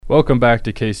Welcome back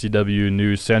to KCW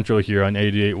News Central here on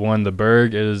 88.1 The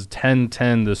Berg. It is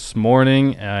 10:10 this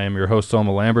morning. I am your host,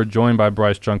 Selma Lambert, joined by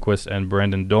Bryce Junquist and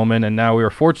Brendan Dolman. And now we are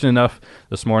fortunate enough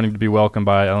this morning to be welcomed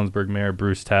by Ellensburg Mayor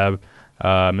Bruce Tabb.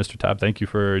 Mr. Tabb, thank you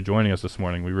for joining us this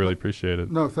morning. We really appreciate it.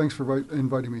 No, thanks for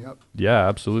inviting me up. Yeah,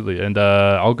 absolutely. And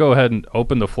I'll go ahead and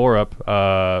open the floor up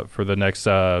for the next,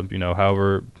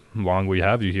 however long we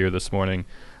have you here this morning.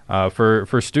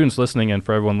 For students listening and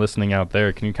for everyone listening out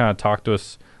there, can you kind of talk to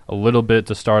us a little bit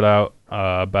to start out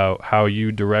about how you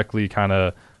directly kind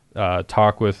of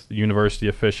talk with university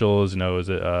officials? Is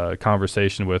it a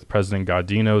conversation with President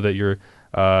Gaudino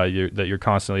that you're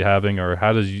constantly having, or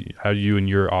how do you and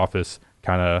your office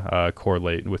kind of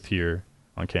correlate with here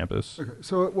on campus? Okay,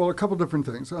 so a couple different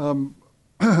things. I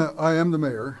am the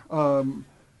mayor.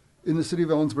 In the city of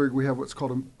Ellensburg, we have what's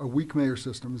called a weak mayor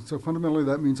system. So fundamentally,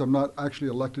 that means I'm not actually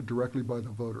elected directly by the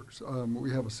voters.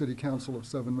 We have a city council of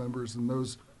 7 members, and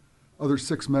those other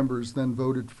 6 members then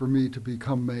voted for me to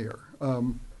become mayor.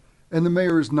 And the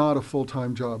mayor is not a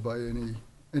full-time job by any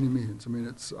means. I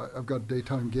mean, I've got a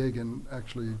daytime gig and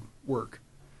actually work.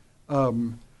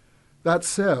 That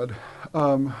said,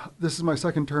 this is my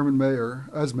second term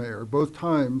as mayor. Both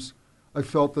times, I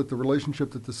felt that the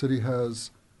relationship that the city has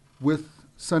with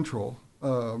Central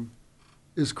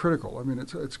is critical. I mean,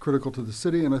 it's critical to the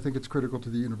city, and I think it's critical to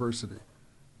the university.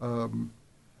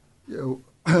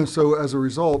 So as a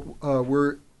result,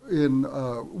 we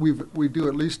do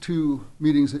at least 2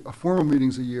 meetings, formal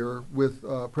meetings a year with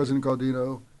President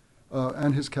Gaudino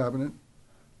and his cabinet.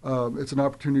 It's an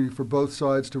opportunity for both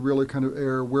sides to really kind of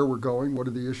air where we're going, what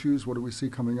are the issues, what do we see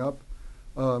coming up,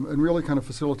 and really kind of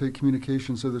facilitate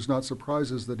communication so there's not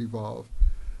surprises that evolve.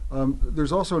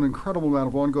 There's also an incredible amount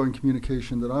of ongoing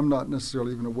communication that I'm not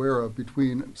necessarily even aware of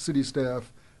between city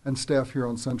staff and staff here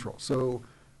on Central. So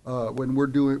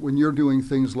when you're doing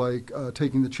things like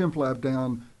taking the chimp lab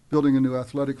down, building a new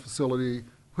athletic facility,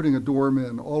 putting a dorm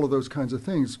in, all of those kinds of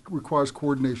things requires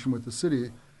coordination with the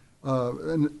city.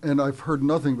 And I've heard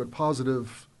nothing but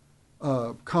positive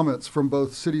comments from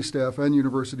both city staff and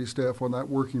university staff on that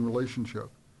working relationship.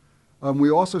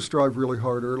 We also strive really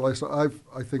hard, or at least I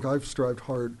think I've strived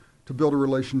hard to build a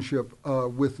relationship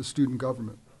with the student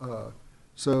government.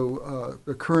 So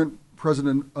the current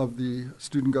president of the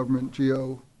student government,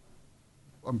 Gio,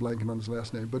 I'm blanking on his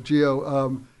last name, but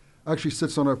Gio actually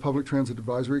sits on our public transit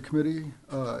advisory committee.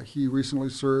 He recently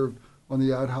served on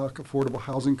the ad hoc affordable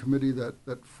housing committee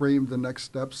that framed the next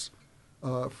steps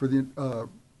for the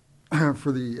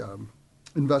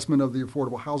investment of the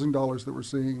affordable housing dollars that we're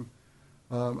seeing.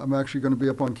 I'm actually going to be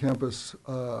up on campus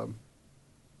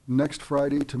next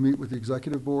Friday to meet with the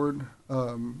executive board.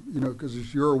 Because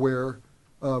as you're aware,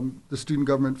 the student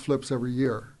government flips every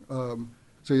year.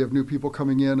 So you have new people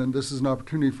coming in, and this is an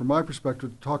opportunity from my perspective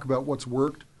to talk about what's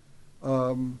worked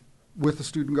with the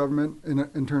student government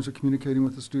in terms of communicating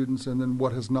with the students, and then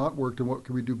what has not worked and what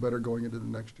can we do better going into the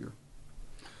next year.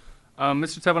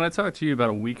 Mr. Tabb, when I talked to you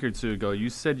about a week or 2 ago, you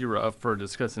said you were up for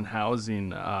discussing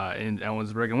housing in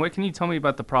Ellensburg. And what can you tell me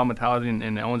about the problem with housing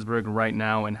in Ellensburg right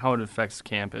now and how it affects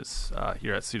campus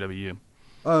here at CW?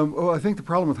 I think the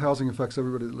problem with housing affects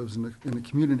everybody that lives in the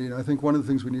community. And I think one of the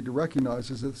things we need to recognize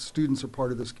is that students are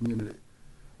part of this community.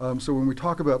 So when we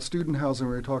talk about student housing,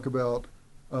 when we talk about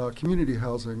community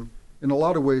housing, in a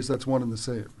lot of ways that's one and the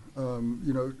same.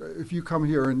 If you come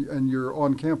here and you're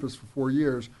on campus for 4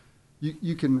 years,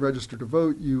 you can register to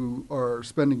vote. You are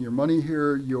spending your money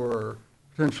here. You're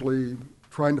potentially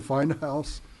trying to find a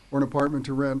house or an apartment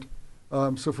to rent.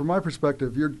 So from my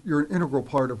perspective, you're an integral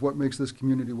part of what makes this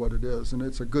community what it is, and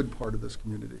it's a good part of this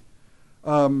community.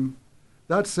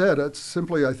 That said, it's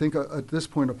simply, I think, at this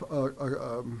point,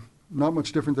 not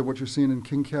much different than what you're seeing in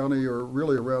King County or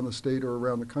really around the state or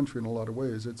around the country in a lot of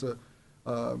ways. It's a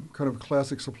kind of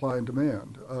classic supply and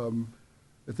demand.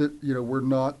 We're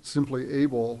not simply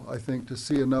able, I think, to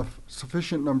see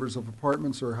sufficient numbers of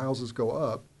apartments or houses go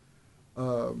up.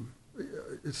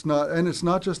 It's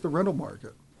not just the rental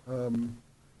market.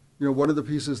 One of the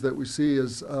pieces that we see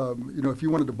is, if you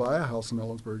wanted to buy a house in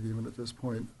Ellensburg, even at this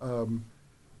point, a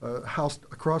house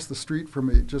across the street from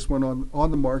me just went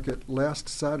on the market last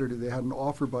Saturday. They had an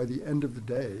offer by the end of the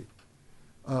day,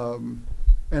 and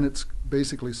it's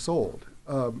basically sold.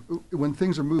 When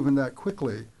things are moving that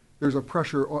quickly, there's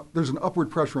an upward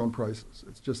pressure on prices.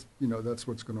 It's just, that's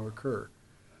what's going to occur.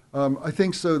 I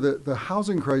think so that the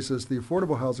housing crisis, the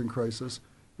affordable housing crisis,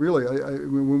 really,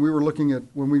 when we were looking at,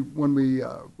 when we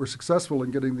were successful in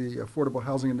getting the Affordable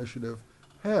Housing Initiative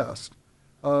passed,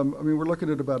 we're looking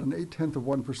at about an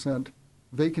 0.8%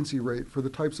 vacancy rate for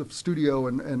the types of studio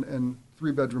and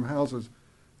 3-bedroom houses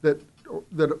that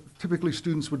typically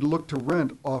students would look to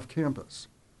rent off campus.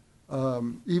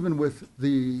 Even with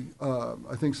the,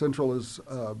 I think Central is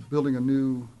building a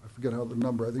new, I forget how the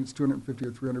number, I think it's 250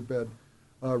 or 300 bed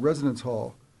residence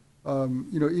hall.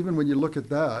 Even when you look at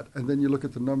that, and then you look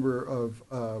at the number of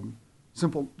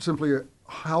simply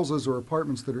houses or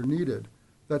apartments that are needed,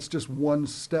 that's just one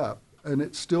step, and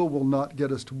it still will not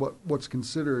get us to what's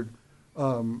considered,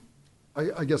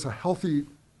 I guess, a healthy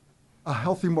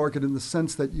market in the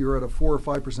sense that you're at a 4 or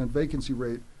 5% vacancy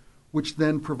rate, which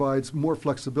then provides more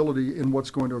flexibility in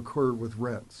what's going to occur with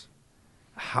rents.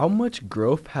 How much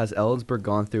growth has Ellensburg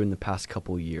gone through in the past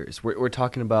couple of years? We're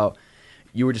talking about,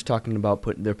 you were just talking about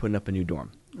they're putting up a new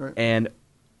dorm. Right. And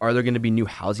are there going to be new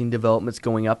housing developments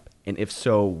going up? And if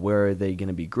so, where are they going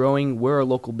to be growing? Where are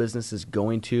local businesses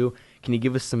going to? Can you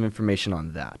give us some information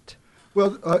on that?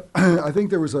 Well, I think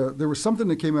there was something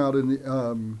that came out in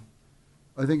the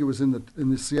I think it was in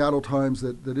the Seattle Times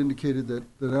that indicated that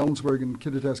Ellensburg and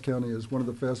Kittitas County is one of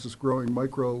the fastest growing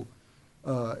micro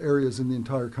areas in the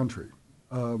entire country.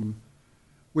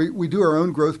 We do our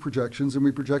own growth projections, and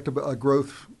we project a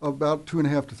growth of about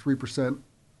 2.5% to 3%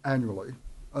 annually.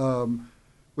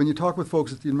 When you talk with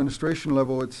folks at the administration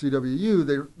level at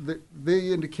CWU, they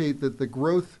indicate that the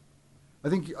growth, I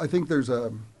think there's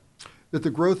that the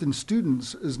growth in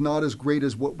students is not as great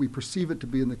as what we perceive it to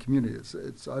be in the community.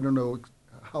 It's I don't know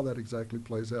how that exactly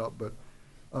plays out,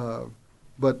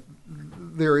 but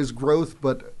there is growth,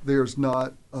 but there's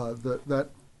not that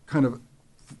kind of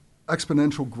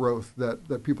exponential growth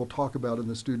that people talk about in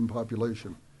the student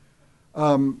population.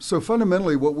 So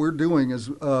fundamentally, what we're doing is,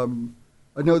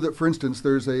 I know that, for instance,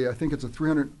 I think it's a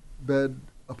 300-bed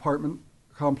apartment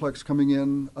complex coming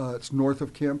in. It's north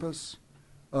of campus.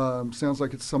 Sounds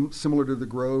like it's similar to the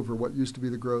Grove, or what used to be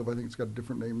the Grove. I think it's got a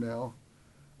different name now.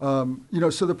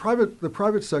 So the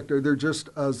private sector, they're just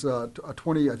as I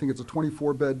think it's a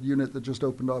 24-bed unit that just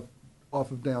opened up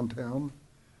off of downtown.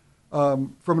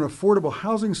 From an affordable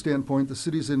housing standpoint, the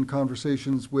city's in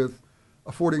conversations with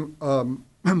affording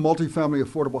multifamily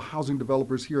affordable housing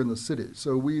developers here in the city.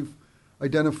 So we've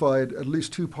identified at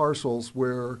least 2 parcels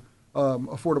where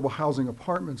affordable housing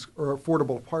apartments or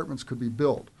affordable apartments could be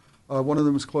built. One of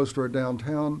them is close to our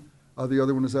downtown. The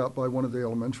other one is out by one of the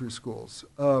elementary schools.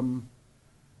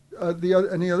 The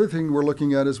other thing we're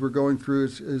looking at as we're going through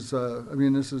is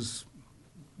this is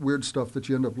weird stuff that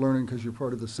you end up learning because you're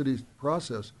part of the city's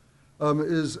process,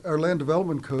 is our land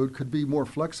development code could be more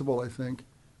flexible, I think,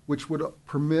 which would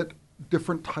permit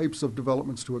different types of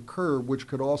developments to occur, which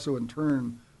could also in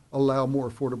turn allow more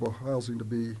affordable housing to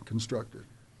be constructed.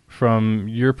 From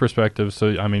your perspective,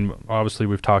 so obviously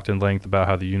we've talked in length about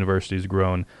how the university's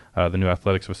grown, the new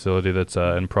athletics facility that's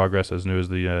in progress, as new as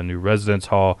the new residence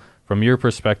hall. From your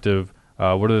perspective,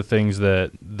 what are the things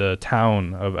that the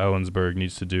town of Ellensburg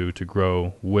needs to do to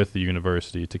grow with the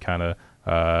university to kind of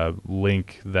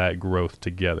link that growth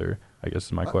together, I guess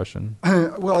is my question.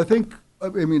 Well, I think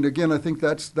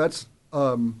that's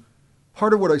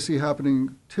part of what I see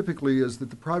happening typically is that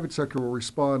the private sector will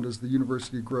respond as the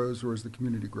university grows or as the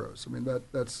community grows.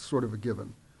 That's sort of a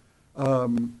given.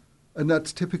 And that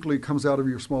typically comes out of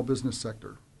your small business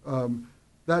sector.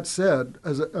 That said,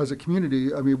 as a community,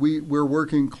 we're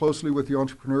working closely with the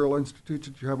entrepreneurial institutes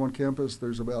that you have on campus.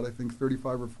 There's about, I think,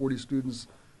 35 or 40 students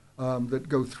that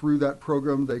go through that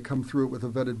program. They come through it with a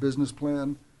vetted business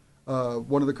plan.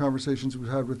 One of the conversations we've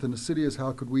had within the city is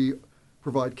how could we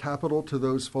provide capital to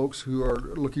those folks who are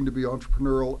looking to be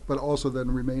entrepreneurial, but also then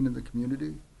remain in the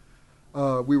community.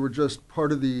 We were just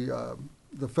part of the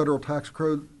federal tax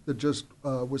code that just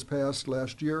was passed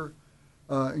last year.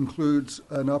 Includes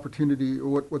an opportunity,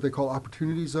 or what they call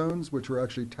opportunity zones, which are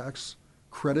actually tax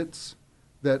credits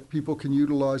that people can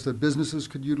utilize, that businesses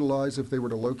could utilize if they were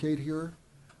to locate here.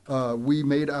 We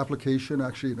made application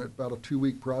actually in about a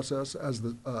 2-week process as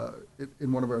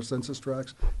in one of our census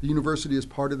tracts. The university is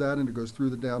part of that, and it goes through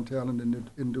the downtown and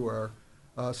into our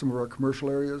some of our commercial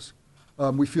areas.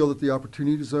 We feel that the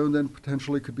opportunity zone then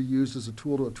potentially could be used as a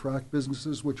tool to attract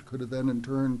businesses, which could then in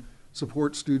turn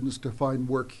support students to find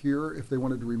work here if they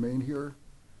wanted to remain here.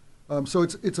 So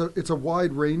it's a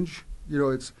wide range.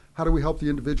 It's how do we help the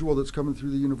individual that's coming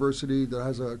through the university that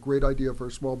has a great idea for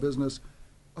a small business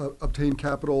obtain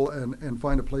capital and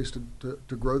find a place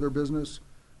to grow their business.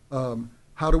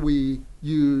 How do we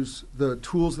use the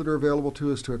tools that are available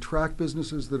to us to attract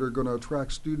businesses that are going to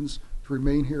attract students to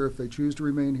remain here if they choose to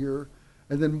remain here?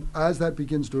 And then as that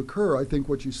begins to occur, I think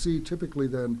what you see typically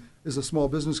then is a small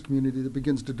business community that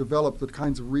begins to develop the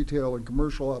kinds of retail and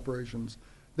commercial operations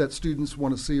that students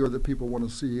want to see or that people want to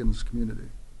see in this community.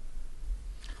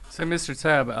 So, Mr.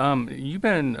 Tabb, you've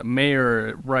been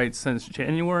mayor, right, since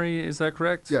January, is that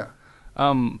correct? Yeah.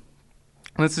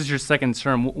 This is your second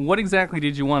term. What exactly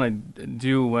did you want to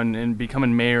do when in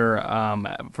becoming mayor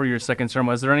for your second term?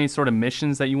 Was there any sort of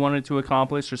missions that you wanted to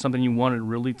accomplish or something you wanted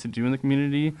really to do in the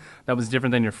community that was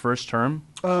different than your first term?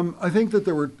 I think that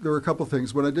there were a couple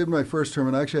things. When I did my first term,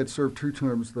 and I actually had served 2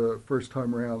 terms the first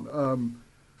time around.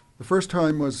 The first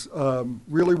time was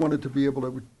really wanted to be able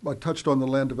to. I touched on the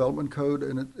land development code,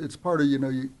 and it's part of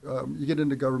you get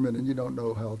into government and you don't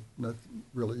know how.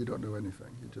 Really, you don't know anything.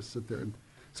 You just sit there and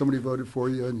somebody voted for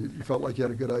you, and you felt like you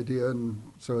had a good idea, and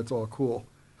so it's all cool.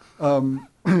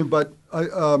 But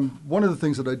one of the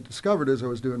things that I discovered as I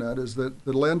was doing that is that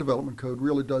the land development code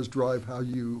really does drive how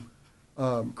you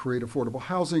create affordable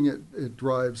housing. It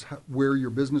drives where your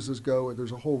businesses go, and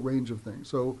there's a whole range of things.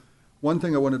 So one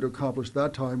thing I wanted to accomplish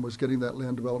that time was getting that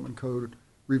land development code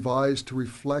revised to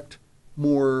reflect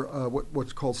more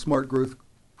what's called smart growth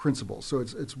principles. So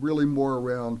it's really more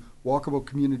around walkable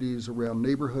communities, around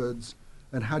neighborhoods,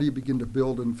 and how do you begin to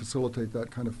build and facilitate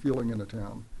that kind of feeling in a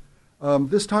town.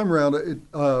 This time around,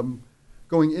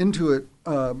 going into it,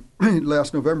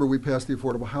 last November, we passed the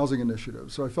Affordable Housing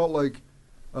Initiative. So I felt like,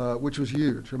 which was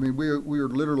huge. I mean, we are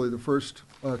literally the first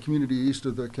community east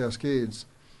of the Cascades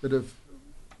that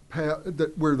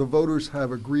where the voters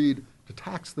have agreed to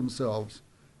tax themselves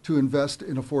to invest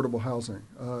in affordable housing.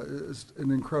 It's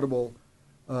an incredible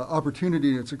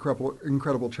opportunity, and it's an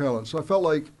incredible challenge. So I felt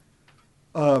like,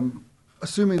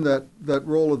 assuming that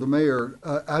role of the mayor,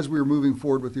 as we were moving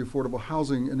forward with the Affordable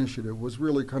Housing Initiative, was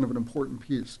really kind of an important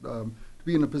piece, to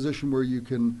be in a position where you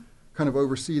can kind of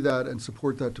oversee that and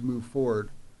support that to move forward.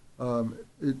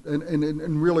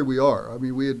 And really we are. I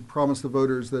mean, we had promised the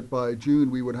voters that by June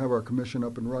we would have our commission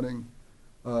up and running.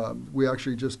 We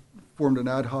actually just formed an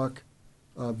ad hoc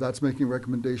that's making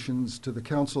recommendations to the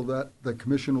council. That the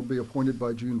commission will be appointed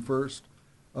by June 1st.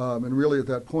 And really at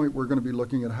that point, we're going to be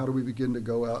looking at how do we begin to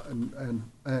go out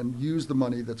and use the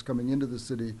money that's coming into the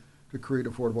city to create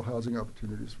affordable housing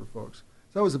opportunities for folks.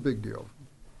 So that was a big deal.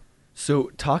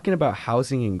 So talking about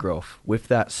housing and growth, with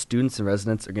that, students and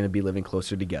residents are going to be living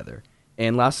closer together.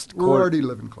 And we're already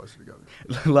living closer together.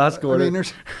 Last quarter. I mean,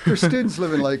 there's students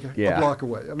living like a block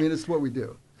away. I mean, it's what we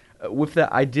do. With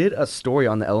that, I did a story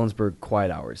on the Ellensburg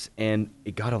Quiet Hours, and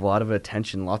it got a lot of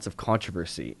attention, lots of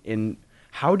controversy. And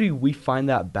how do we find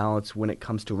that balance when it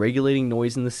comes to regulating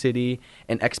noise in the city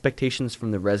and expectations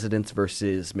from the residents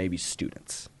versus maybe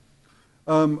students?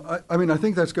 I mean, I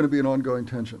think that's going to be an ongoing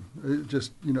tension. It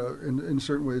just, in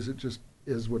certain ways, it just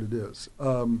is what it is.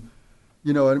 I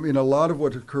mean, a lot of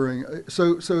what's occurring.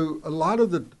 So a lot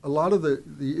of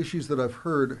the issues that I've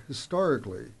heard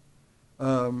historically,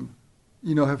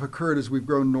 have occurred as we've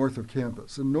grown north of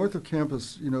campus. And north of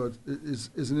campus,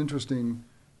 is an interesting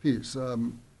piece.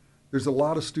 There's a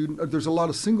lot of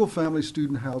single-family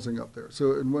student housing up there.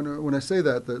 So, and when I say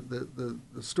that, the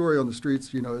story on the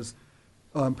streets, is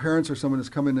parents or someone is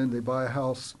coming in, they buy a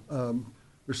house,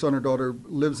 their son or daughter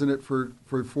lives in it for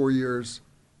 4 years,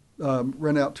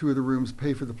 rent out 2 of the rooms,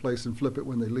 pay for the place, and flip it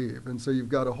when they leave. And so you've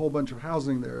got a whole bunch of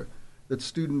housing there that's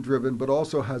student-driven, but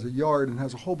also has a yard and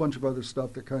has a whole bunch of other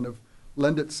stuff that kind of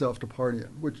lend itself to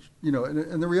partying. Which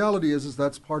and the reality is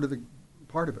that's part of it.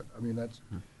 I mean, that's.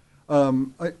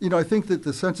 I think that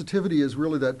the sensitivity is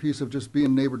really that piece of just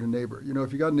being neighbor to neighbor.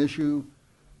 If you got an issue,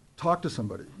 talk to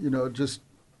somebody. We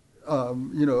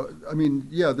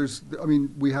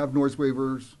have noise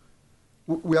waivers.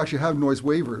 We actually have noise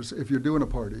waivers if you're doing a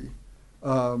party.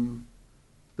 Though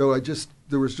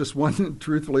there was just one,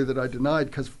 truthfully, that I denied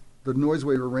because the noise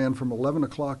waiver ran from 11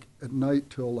 o'clock at night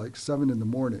till like 7 in the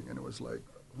morning, and it was like,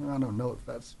 I don't know if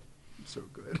that's so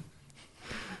good.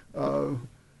 But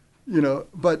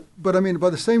I mean, by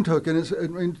the same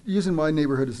token, using my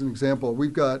neighborhood as an example,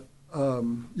 we've got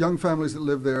young families that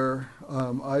live there.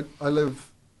 I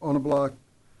live on a block,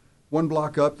 1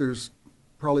 block up. There's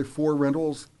probably 4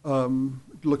 rentals.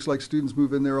 It looks like students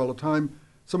move in there all the time.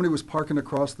 Somebody was parking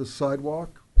across the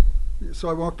sidewalk, so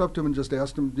I walked up to him and just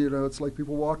asked him, it's like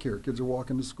people walk here. Kids are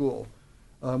walking to school.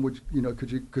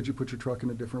 Could you put your truck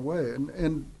in a different way?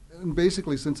 And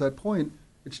basically since that point,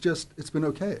 it's been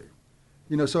okay.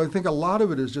 So I think a lot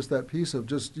of it is just that piece of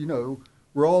just,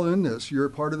 we're all in this. You're a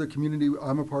part of the community.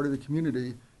 I'm a part of the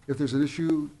community. If there's an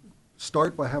issue,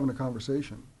 start by having a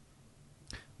conversation.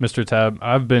 Mr. Tabb,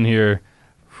 I've been here,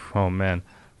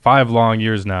 5 long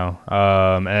years now.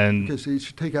 And okay, so you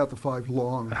should take out the 5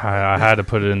 long. I had to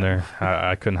put it in there.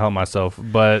 I couldn't help myself.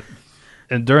 But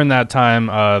during that time,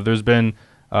 there's been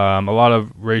a lot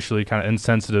of racially kind of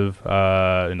insensitive,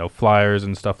 flyers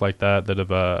and stuff like that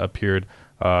have appeared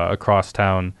across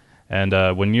town. And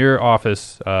when your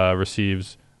office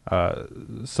receives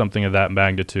something of that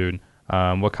magnitude,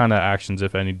 What kind of actions,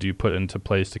 if any, do you put into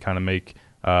place to kind of make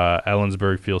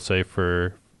Ellensburg feel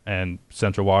safer and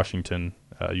Central Washington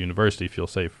University feel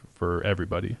safe for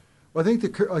everybody? Well, I think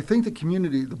the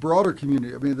community, the broader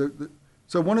community. I mean,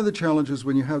 so one of the challenges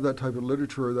when you have that type of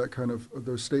literature or that kind of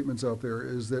those statements out there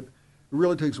is that it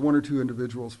really takes one or two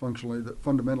individuals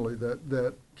fundamentally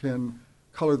that can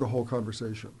color the whole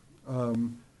conversation.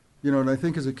 And I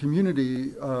think as a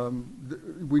community,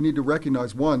 we need to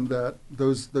recognize, one, that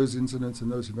those incidents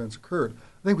and those events occurred.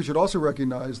 I think we should also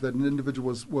recognize that an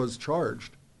individual was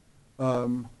charged,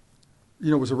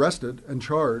 was arrested and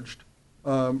charged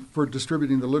for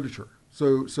distributing the literature.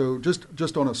 So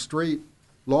just on a straight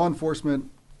law enforcement,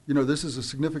 this is a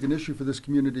significant issue for this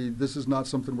community. This is not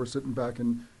something we're sitting back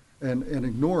and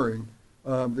ignoring.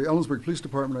 The Ellensburg Police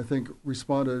Department, I think,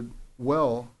 responded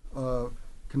well,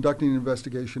 conducting an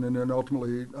investigation and then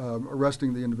ultimately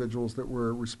arresting the individuals that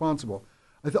were responsible.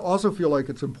 I also feel like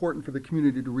it's important for the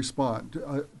community to respond,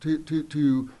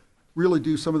 to really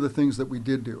do some of the things that we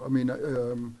did do. I mean,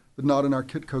 the Not in Our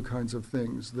Kitco kinds of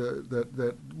things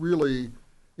that really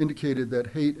indicated that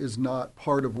hate is not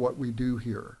part of what we do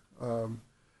here.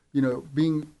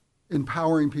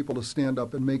 Empowering people to stand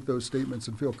up and make those statements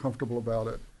and feel comfortable about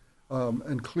it,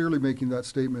 and clearly making that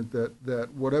statement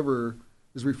that whatever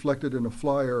is reflected in a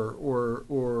flyer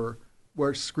or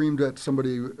screamed at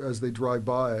somebody as they drive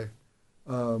by,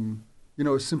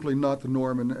 is simply not the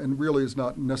norm and really is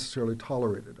not necessarily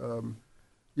tolerated.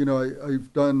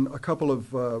 I've done a couple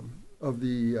of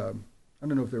the, I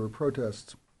don't know if they were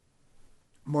protests,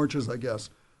 marches, I guess,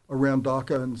 around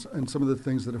DACA and some of the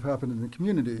things that have happened in the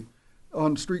community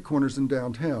on street corners in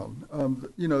downtown.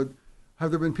 Have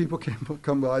there been people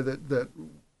come by that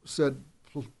said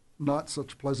not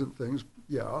such pleasant things?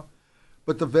 Yeah.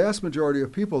 But the vast majority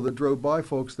of people that drove by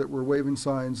folks that were waving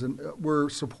signs and were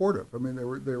supportive. I mean,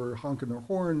 they were honking their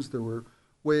horns, there were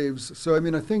waves. So, I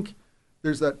mean, I think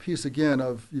there's that piece again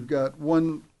of you've got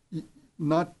one,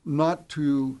 not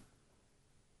to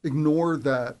ignore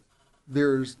that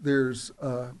there's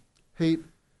hate,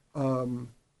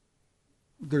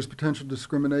 there's potential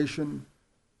discrimination,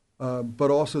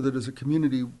 but also that as a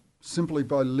community, simply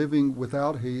by living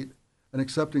without hate and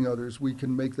accepting others, we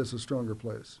can make this a stronger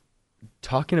place.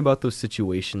 Talking about those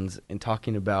situations and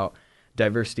talking about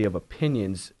diversity of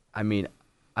opinions, I mean,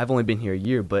 I've only been here a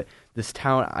year, but this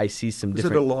town, I see some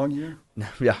different... Is it a long year?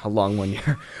 Yeah, a long 1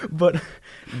 year. But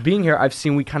being here, I've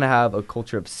seen we kind of have a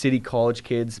culture of city college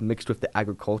kids mixed with the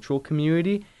agricultural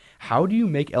community. How do you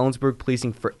make Ellensburg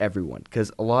pleasing for everyone?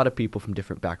 Because a lot of people from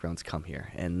different backgrounds come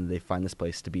here, and they find this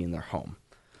place to be in their home.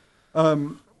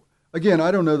 Again,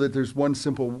 I don't know that there's one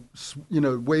simple,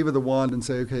 wave of the wand and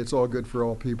say, okay, it's all good for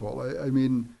all people. I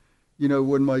mean,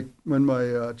 when my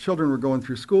children were going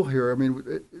through school here, I mean,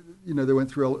 they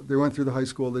went through the high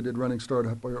school, they did Running Start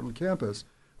up on campus.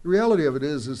 The reality of it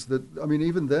is that, I mean,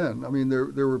 even then, I mean,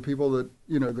 there were people that,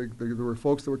 there were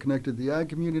folks that were connected to the ag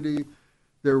community.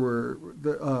 There were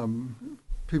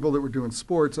people that were doing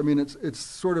sports. I mean, it's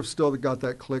sort of still got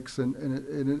that clicks, and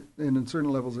in certain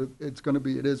levels, it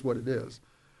is what it is.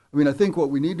 I mean, I think what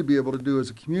we need to be able to do as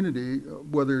a community,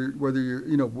 whether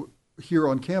you're here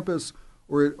on campus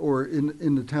or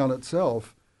in the town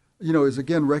itself, is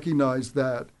again recognize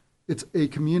that it's a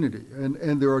community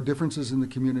and there are differences in the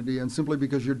community, and simply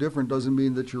because you're different doesn't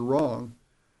mean that you're wrong.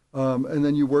 And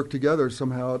then you work together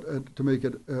somehow to make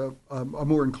it a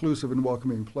more inclusive and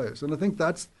welcoming place. And I think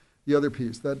that's the other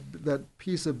piece, that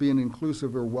piece of being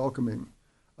inclusive or welcoming,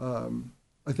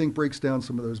 I think breaks down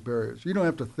some of those barriers. You don't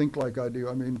have to think like I do.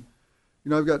 I mean,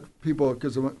 I've got people,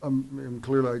 because I'm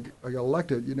clearly I got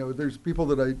elected, there's people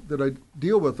that I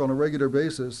deal with on a regular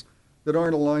basis that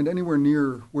aren't aligned anywhere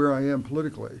near where I am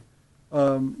politically.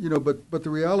 But the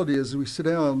reality is we sit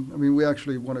down, I mean, we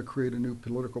actually want to create a new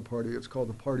political party. It's called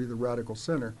the Party of the Radical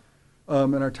Center.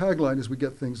 And our tagline is we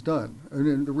get things done.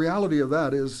 And the reality of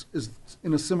that is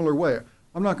in a similar way.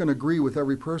 I'm not going to agree with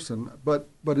every person, but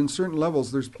in certain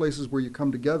levels, there's places where you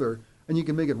come together and you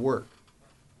can make it work.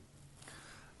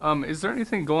 Is there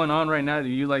anything going on right now that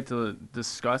you'd like to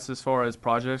discuss as far as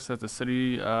projects that the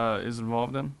city is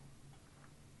involved in?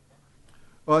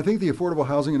 Well, I think the Affordable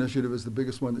Housing Initiative is the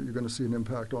biggest one that you're going to see an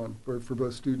impact on for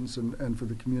both students and for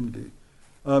the community.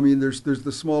 I mean, there's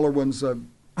the smaller ones.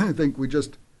 I think we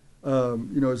just,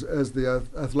 as the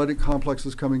athletic complex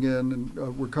is coming in, and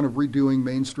we're kind of redoing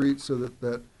Main Street so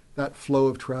that flow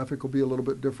of traffic will be a little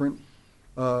bit different.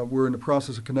 We're in the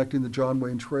process of connecting the John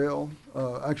Wayne Trail,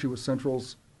 actually with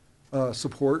Central's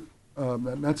support.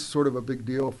 And that's sort of a big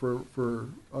deal for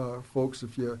folks.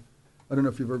 I don't know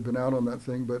if you've ever been out on that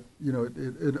thing, but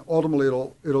it ultimately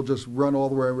it'll just run all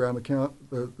the way around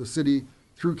the city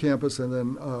through campus and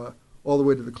then all the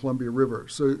way to the Columbia River.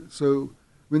 So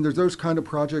I mean, there's those kind of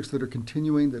projects that are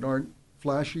continuing that aren't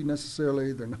flashy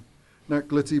necessarily. They're not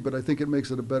glitzy, but I think it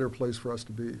makes it a better place for us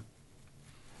to be.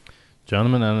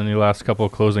 Gentlemen, and any last couple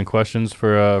of closing questions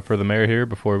for the mayor here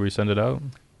before we send it out?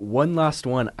 One last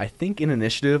one. I think an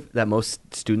initiative that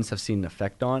most students have seen an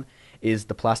effect on is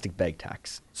the plastic bag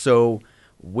tax. So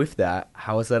with that,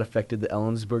 how has that affected the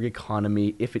Ellensburg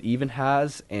economy, if it even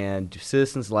has, and do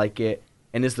citizens like it?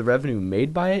 And is the revenue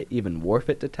made by it even worth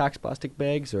it to tax plastic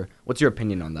bags, or what's your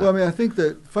opinion on that? Well, I mean, I think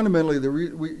that fundamentally,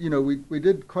 we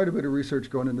did quite a bit of research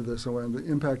going into this around the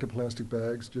impact of plastic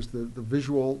bags, just the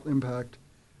visual impact.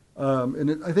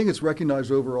 I think it's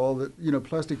recognized overall that,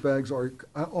 plastic bags are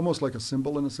almost like a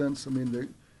symbol in a sense. I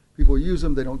mean, people use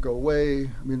them, they don't go away.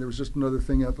 I mean, there was just another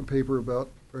thing out in the paper about,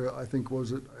 I think,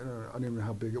 was it, I don't even know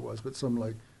how big it was, but some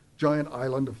like giant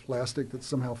island of plastic that's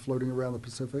somehow floating around the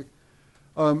Pacific.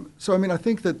 So, I mean, I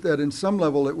think that in some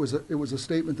level it was a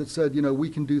statement that said, we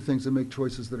can do things and make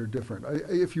choices that are different.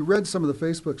 If you read some of the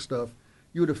Facebook stuff,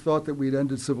 you would have thought that we'd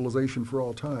ended civilization for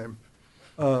all time.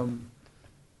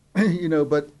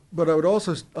 But I would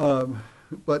also,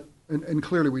 and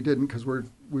clearly we didn't because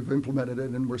we've implemented it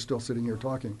and we're still sitting here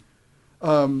talking.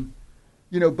 But I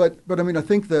mean, I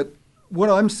think that what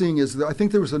I'm seeing is that I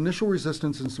think there was initial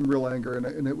resistance and some real anger,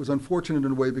 and it was unfortunate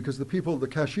in a way because the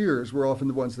cashiers were often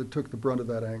the ones that took the brunt of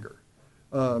that anger.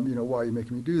 Why are you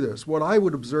making me do this? What I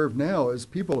would observe now is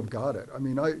people have got it. I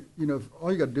mean, all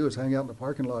you got to do is hang out in the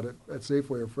parking lot at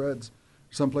Safeway or Fred's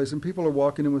someplace, and people are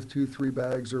walking in with 2-3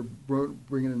 bags or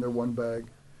bringing in their one bag.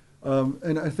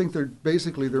 And I think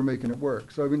they're making it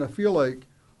work. So, I mean, I feel like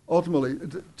ultimately,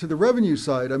 to the revenue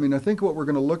side, I mean, I think what we're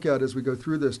going to look at as we go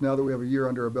through this, now that we have a year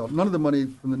under our belt, none of the money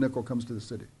from the nickel comes to the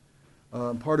city.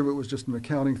 Part of it was just an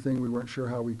accounting thing. We weren't sure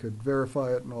how we could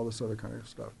verify it and all this other kind of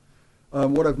stuff.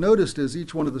 What I've noticed is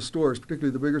each one of the stores,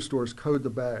 particularly the bigger stores, code the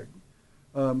bag.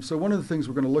 So one of the things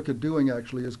we're going to look at doing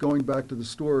actually is going back to the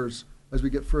stores as we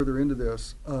get further into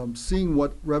this, seeing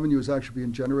what revenue is actually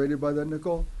being generated by that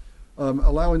nickel,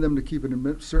 allowing them to keep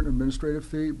a certain administrative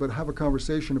fee, but have a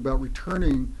conversation about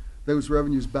returning those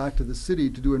revenues back to the city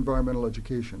to do environmental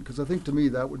education. Because I think to me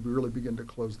that would really begin to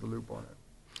close the loop on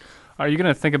it. Are you going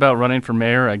to think about running for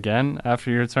mayor again after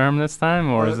your term this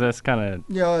time, or is this kind of?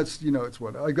 Yeah, it's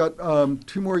what I got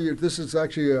 2 more years. This is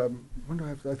actually when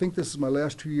do I think this is my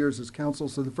last 2 years as council.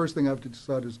 So the first thing I have to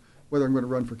decide is whether I'm going to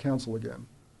run for council again,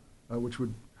 which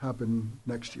would happen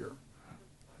next year.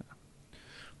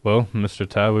 Well, Mr.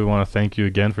 Tabb, we want to thank you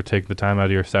again for taking the time out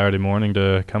of your Saturday morning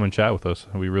to come and chat with us.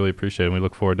 We really appreciate it, and we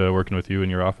look forward to working with you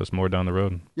in your office more down the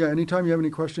road. Yeah, anytime you have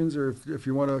any questions or if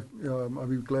you want to, I'll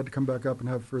be glad to come back up and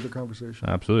have further conversation.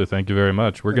 Absolutely. Thank you very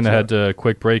much. We're going to head to a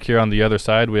quick break here. On the other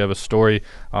side, we have a story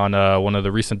on one of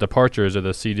the recent departures of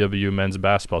the CW men's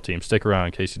basketball team. Stick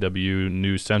around. KCW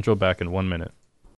News Central back in 1 minute.